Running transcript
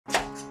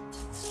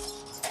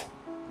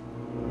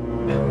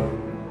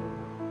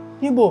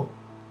Ibo,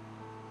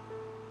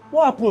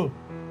 what happened?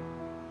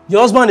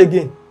 Your husband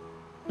again?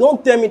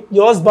 Don't tell me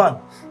your husband.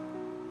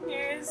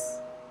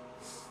 Yes.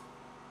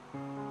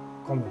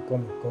 Come here.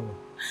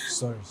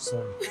 Sorry.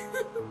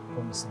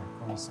 Come inside.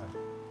 Come inside.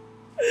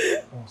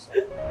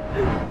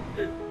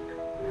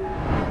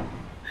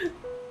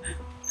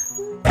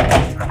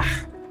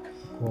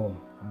 Come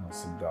on,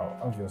 sit down.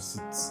 Have your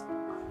seat.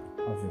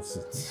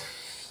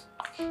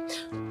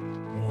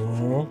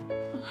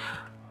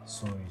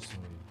 Sorry.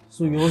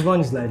 So your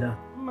husband is like that?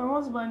 My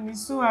husband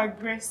is so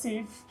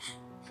aggressive.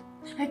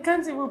 I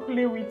can't even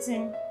play with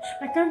him.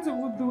 I can't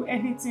even do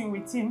anything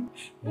with him.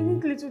 Any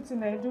little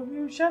thing I do,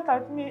 he'll shout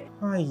at me.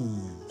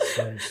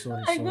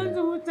 Sorry. I can't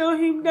even tell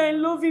him that I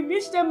love him.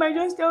 Each time I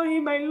just tell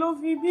him I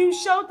love him, he'll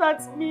shout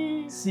at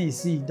me. See,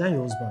 that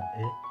your husband,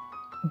 eh?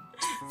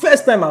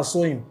 First time I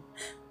saw him,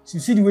 you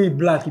see the way he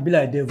black, he be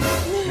like devil.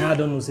 And I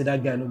don't know, say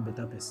that guy no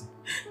better person.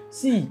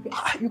 See,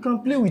 you can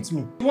play with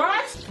me.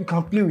 What? You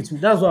can play with me.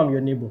 That's why I'm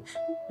your neighbor.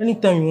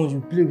 Anytime you want,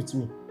 you play with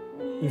me.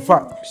 In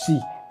fact, see,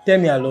 tell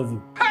me I love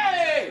you.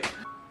 Hey!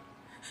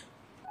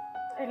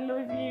 I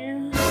love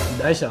you.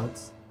 Did I shout?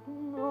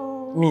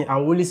 No. Me, I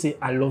only say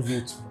I love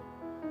you too.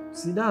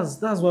 See, that's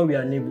why we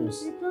are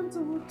neighbors. He can't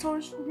even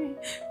touch me.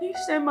 Each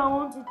time I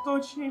want to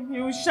touch him,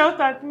 he will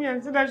shout at me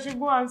and say that I should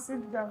go and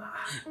sit down.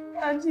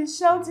 And his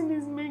shouting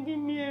is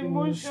making me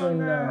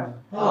emotional.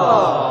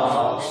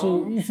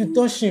 So if you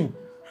touch him,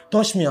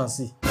 touch me and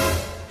see.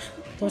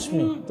 Touch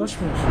me.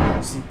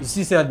 See, you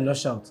see, say I did not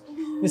shout.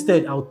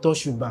 Instead, I'll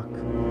touch you back.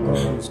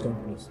 Come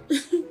close.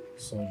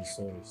 Sorry.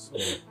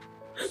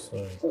 I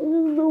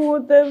don't know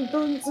what I've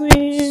done to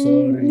him.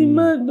 Sorry. The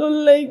man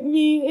don't like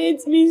me,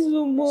 hates me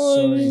so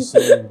much.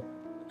 Sorry.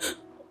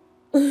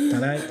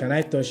 Can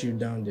I touch you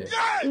down there?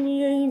 Yeah,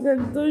 you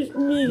can touch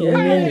me. You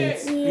mean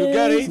it? You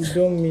get it? You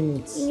don't mean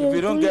it. If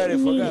you don't get it,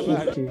 forget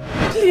about it. Okay.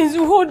 Please,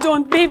 hold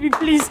on, baby,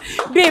 please.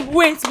 Babe,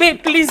 wait,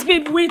 babe,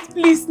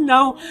 please,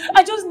 now.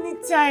 I just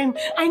need time.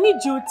 I need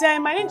your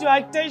time. I need your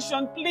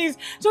attention, please.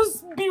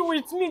 Just be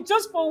with me,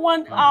 just for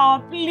 1 hour,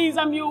 please.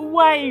 I'm your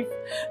wife.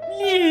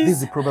 Please. This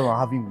is the problem I'm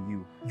having with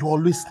you. You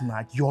always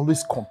nag, you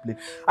always complain.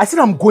 I said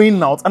I'm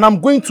going out and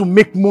I'm going to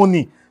make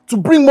money. To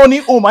bring money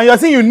home, and you're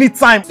saying you need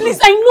time. Please,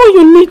 I know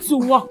you need to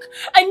work.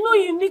 I know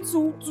you need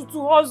to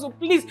hustle.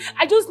 Please,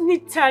 I just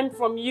need time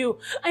from you.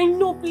 I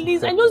know,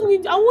 please. I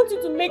want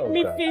you to make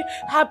me feel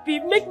happy.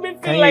 Make me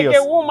feel like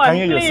a woman, Can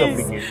you hear please.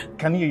 yourself again?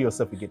 Can you hear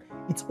yourself again?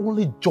 It's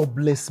only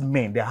jobless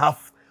men that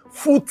have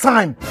full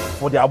time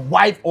for their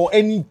wife or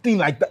anything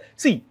like that.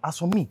 See, as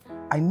for me,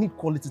 I need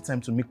quality time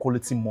to make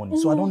quality money.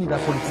 So I don't need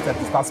that quality time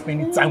to start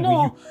spending time with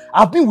you.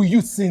 I've been with you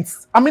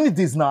since, how many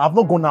days now? I've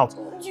not gone out.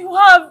 You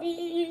have.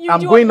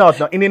 I'm going out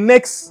now. In the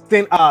next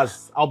 10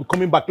 hours, I'll be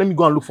coming back. Let me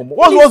go and look for more.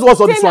 What's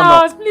all this one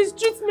now? Please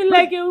treat me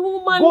like a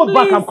woman. Go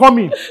back, I'm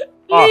coming.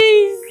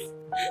 Please.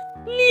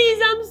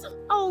 I'm so...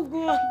 Oh,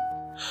 God.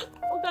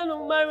 What kind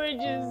of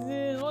marriage is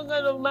this?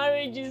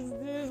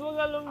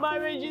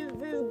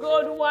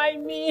 God, why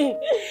me?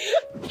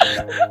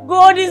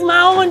 God is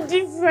my own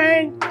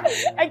different.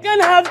 I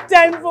can't have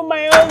time for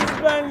my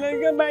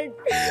husband.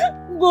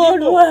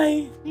 God,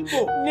 why?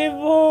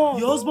 Never.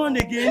 Your husband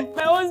again?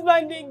 My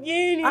husband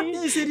again. I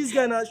tell you, say this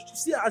guy now,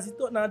 see as he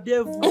thought now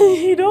devil.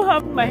 He don't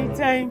have my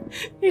time.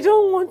 He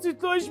don't want to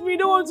touch me. He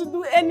don't want to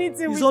do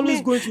anything with me. He's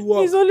always going to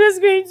work. He's always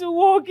going to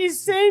work. He's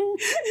saying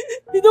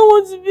he don't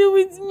want to be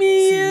with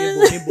me.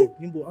 See,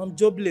 Nimbo, I'm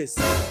jobless.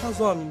 That's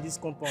why I'm in this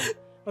compound.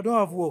 I don't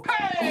have work.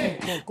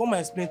 Come and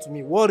explain to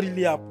me what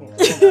really happened.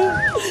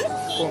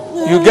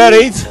 Come. You get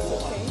it?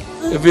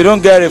 If you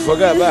don't get it,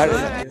 forget about it.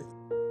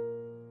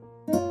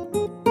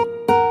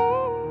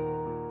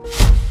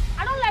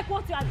 I don't like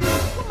what you are doing.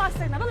 Come on,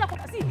 I don't like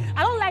what I see.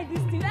 I don't like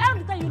this thing.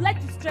 Every time you like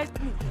to stress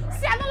me.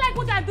 See, I don't like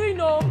what you are doing,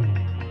 no.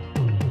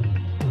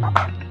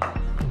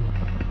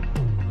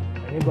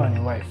 My neighbor and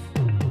your wife.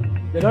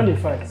 They don't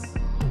fight.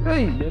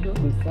 Hey, they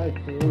don't fight.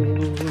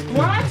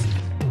 What?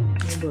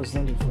 Neighbors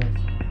don't fight.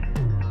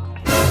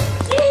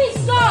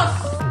 Jesus!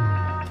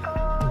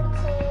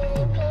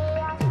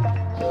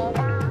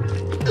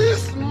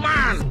 This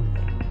man!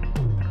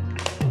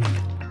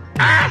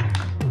 Ah!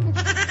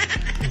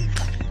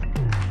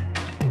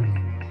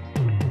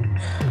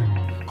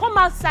 Come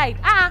outside.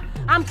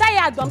 I'm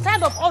tired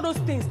of all those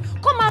things.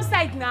 Come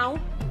outside now.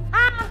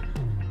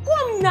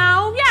 Come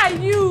now. Where are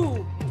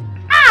you?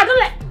 Don't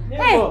let.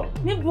 Hey,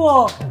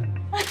 neighbor.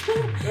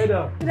 Good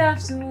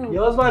afternoon.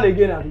 Your husband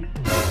again, Abby?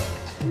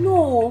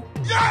 No.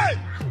 Yeah!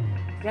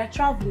 We are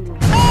traveling.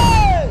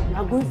 Hey! We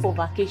are going for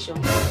vacation.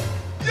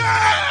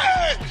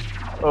 Yeah!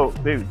 Oh,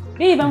 baby.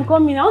 Babe, I'm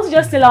coming. I want to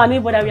just tell our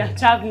neighbor that we are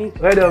traveling.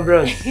 Well done,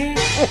 bros.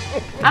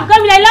 I'm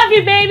coming. I love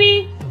you,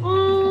 baby.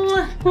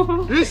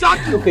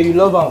 Okay, you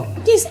love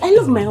him. Yes, I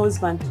love my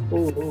husband.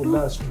 Oh,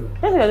 that's true.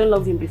 That's why I don't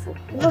love him before.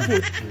 I love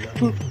him.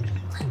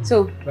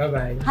 So,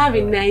 Bye-bye. have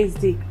a nice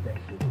day.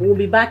 We'll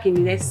be back in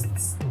the next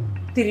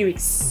 3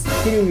 weeks.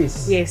 3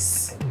 weeks?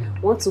 Yes.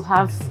 Want to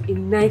have a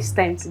nice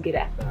time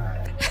together.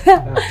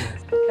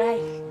 Bye.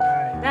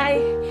 Bye.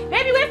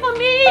 Baby, wait for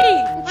me!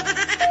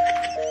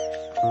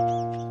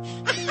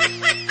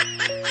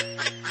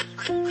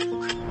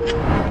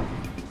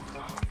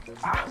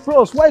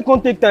 Bros, why you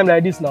can't take time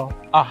like this now?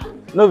 Ah,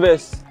 no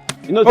verse.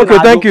 You know, okay,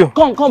 thank you.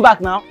 Come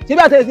back now. See,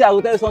 I tell you, I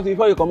will tell you something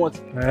before you come out.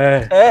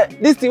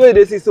 This thing where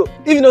they say so.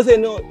 If you don't say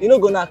no, you no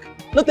go knock.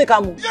 No take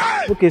am.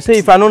 Okay, say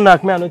if I don't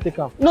knock me, I don't take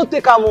am. No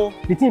take am.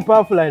 The thing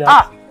powerful like that.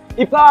 Ah,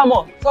 it power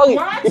more. Sorry,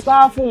 it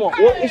powerful more.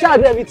 You shall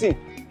do everything.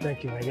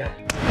 Thank you, my guy.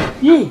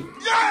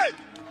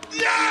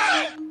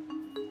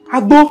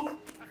 Agbo.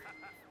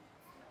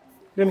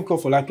 Let me call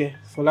Folake.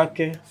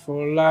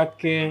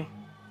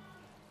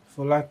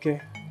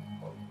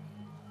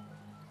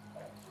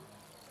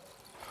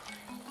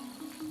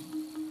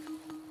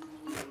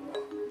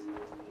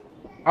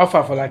 How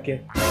far,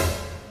 Folake?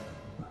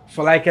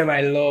 Folake,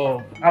 my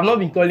love. I've not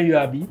been calling you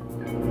Abi.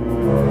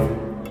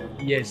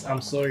 Yes,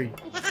 I'm sorry.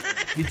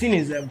 The thing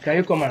is, can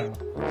you come around?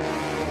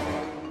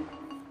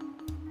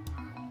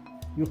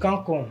 You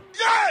can't come.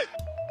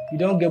 You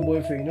don't get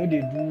boyfriend. You know they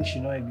do she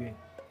not again.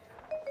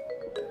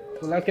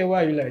 Folake,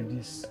 why are you like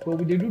this? But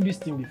we did do this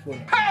thing before.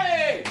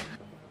 Hey!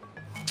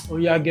 Oh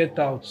yeah, get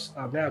out.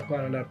 I better call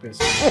another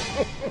person.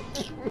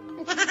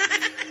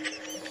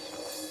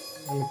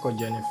 Let me call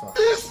Jennifer.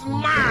 This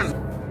man!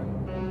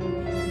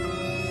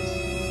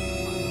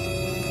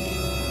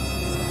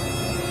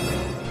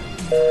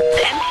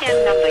 The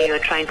MTN number you are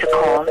trying to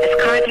call is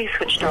currently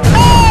switched off.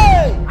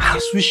 Hey!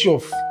 Switch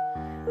off.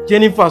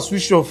 Jennifer,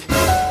 switch off.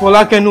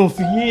 Folake no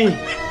fit.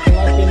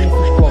 Folake no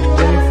fit come.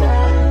 Jennifer.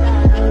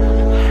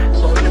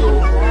 Sorry.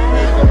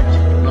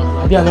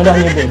 Be another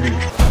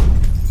neighbor.